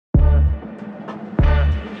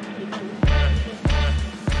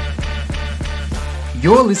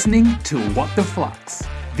You're listening to What the Flux.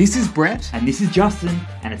 This is Brett. And this is Justin,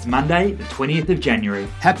 and it's Monday, the 20th of January.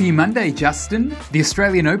 Happy Monday, Justin. The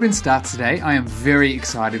Australian Open starts today. I am very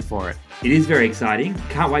excited for it. It is very exciting.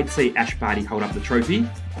 Can't wait to see Ash Barty hold up the trophy.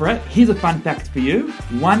 Brett, here's a fun fact for you.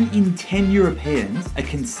 1 in 10 Europeans are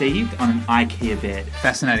conceived on an IKEA bed.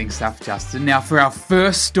 Fascinating stuff, Justin. Now, for our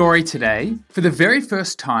first story today, for the very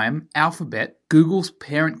first time, Alphabet, Google's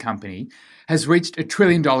parent company, has reached $1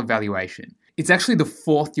 trillion valuation. It's actually the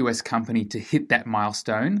fourth US company to hit that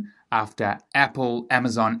milestone after Apple,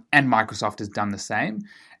 Amazon, and Microsoft has done the same.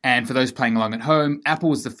 And for those playing along at home, Apple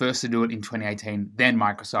was the first to do it in 2018, then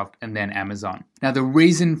Microsoft, and then Amazon. Now, the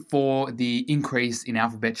reason for the increase in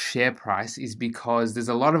Alphabet's share price is because there's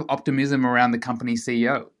a lot of optimism around the company's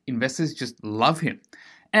CEO. Investors just love him.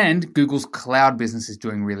 And Google's cloud business is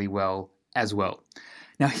doing really well as well.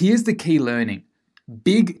 Now, here's the key learning.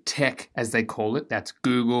 Big tech, as they call it, that's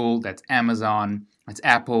Google, that's Amazon, that's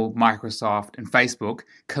Apple, Microsoft, and Facebook,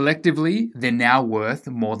 collectively, they're now worth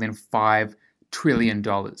more than $5 trillion.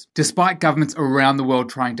 Despite governments around the world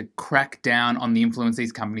trying to crack down on the influence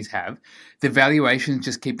these companies have, the valuations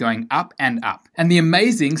just keep going up and up. And the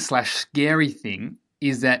amazing/scary thing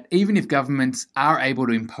is that even if governments are able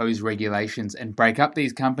to impose regulations and break up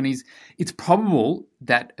these companies, it's probable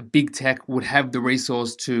that big tech would have the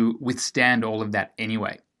resource to withstand all of that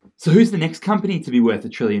anyway. So who's the next company to be worth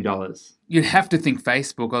 $1 trillion? You'd have to think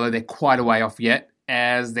Facebook, although they're quite a way off yet,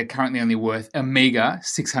 as they're currently only worth a meager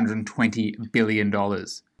 $620 billion.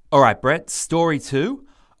 All right, Brett, story 2.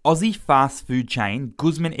 Aussie fast food chain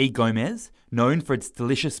Guzman y Gomez, known for its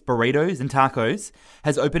delicious burritos and tacos,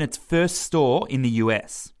 has opened its first store in the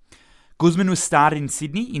US. Guzman was started in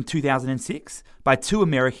Sydney in 2006 by 2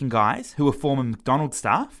 American guys who were former McDonald's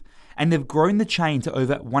staff, and they've grown the chain to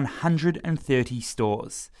over 130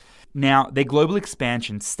 stores. Now, their global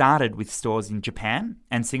expansion started with stores in Japan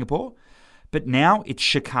and Singapore, but now it's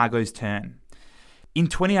Chicago's turn. In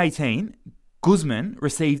 2018, Guzman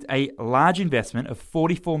received a large investment of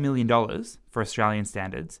 $44 million for Australian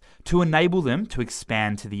standards to enable them to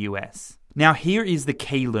expand to the US. Now, here is the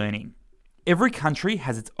key learning. Every country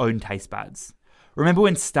has its own taste buds. Remember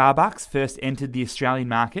when Starbucks first entered the Australian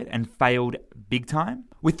market and failed big time?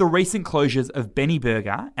 With the recent closures of Benny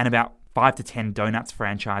Burger and about 5 to 10 donuts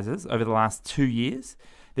franchises over the last 2 years,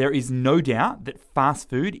 there is no doubt that fast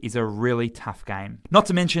food is a really tough game. Not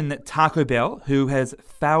to mention that Taco Bell, who has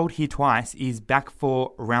failed here twice, is back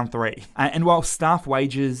for round 3. And while staff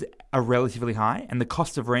wages are relatively high and the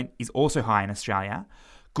cost of rent is also high in Australia,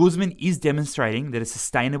 Guzman is demonstrating that a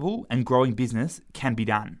sustainable and growing business can be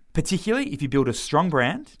done. Particularly if you build a strong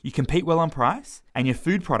brand, you compete well on price, and your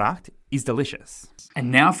food product is delicious. And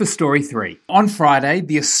now for story 3. On Friday,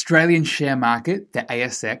 the Australian share market, the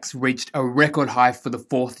ASX, reached a record high for the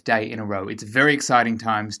 4th day in a row. It's very exciting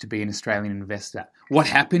times to be an Australian investor. What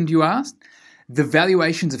happened, you asked? The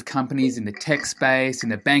valuations of companies in the tech space, in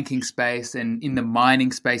the banking space, and in the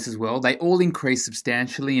mining space as well, they all increased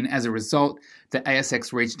substantially, and as a result, the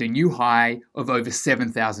ASX reached a new high of over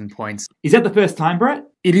 7,000 points. Is that the first time, Brett?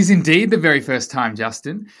 It is indeed the very first time,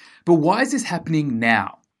 Justin. But why is this happening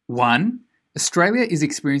now? 1, Australia is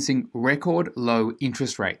experiencing record low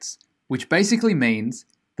interest rates, which basically means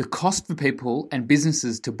the cost for people and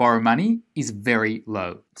businesses to borrow money is very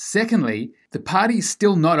low. Secondly, the party is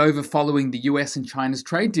still not over following the US and China's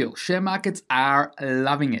trade deal. Share markets are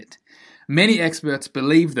loving it. Many experts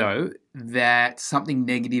believe, though, that something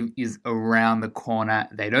negative is around the corner.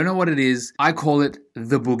 They don't know what it is. I call it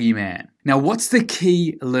the boogeyman. Now, what's the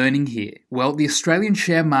key learning here? Well, the Australian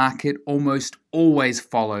share market almost always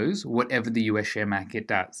follows whatever the US share market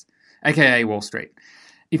does, aka Wall Street.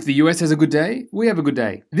 If the US has a good day, we have a good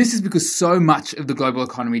day. This is because so much of the global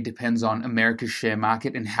economy depends on America's share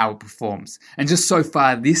market and how it performs. And just so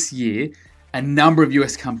far this year, a number of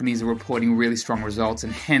US companies are reporting really strong results,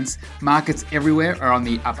 and hence markets everywhere are on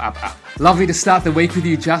the up. Lovely to start the week with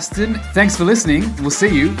you, Justin. Thanks for listening. We'll see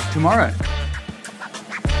you tomorrow.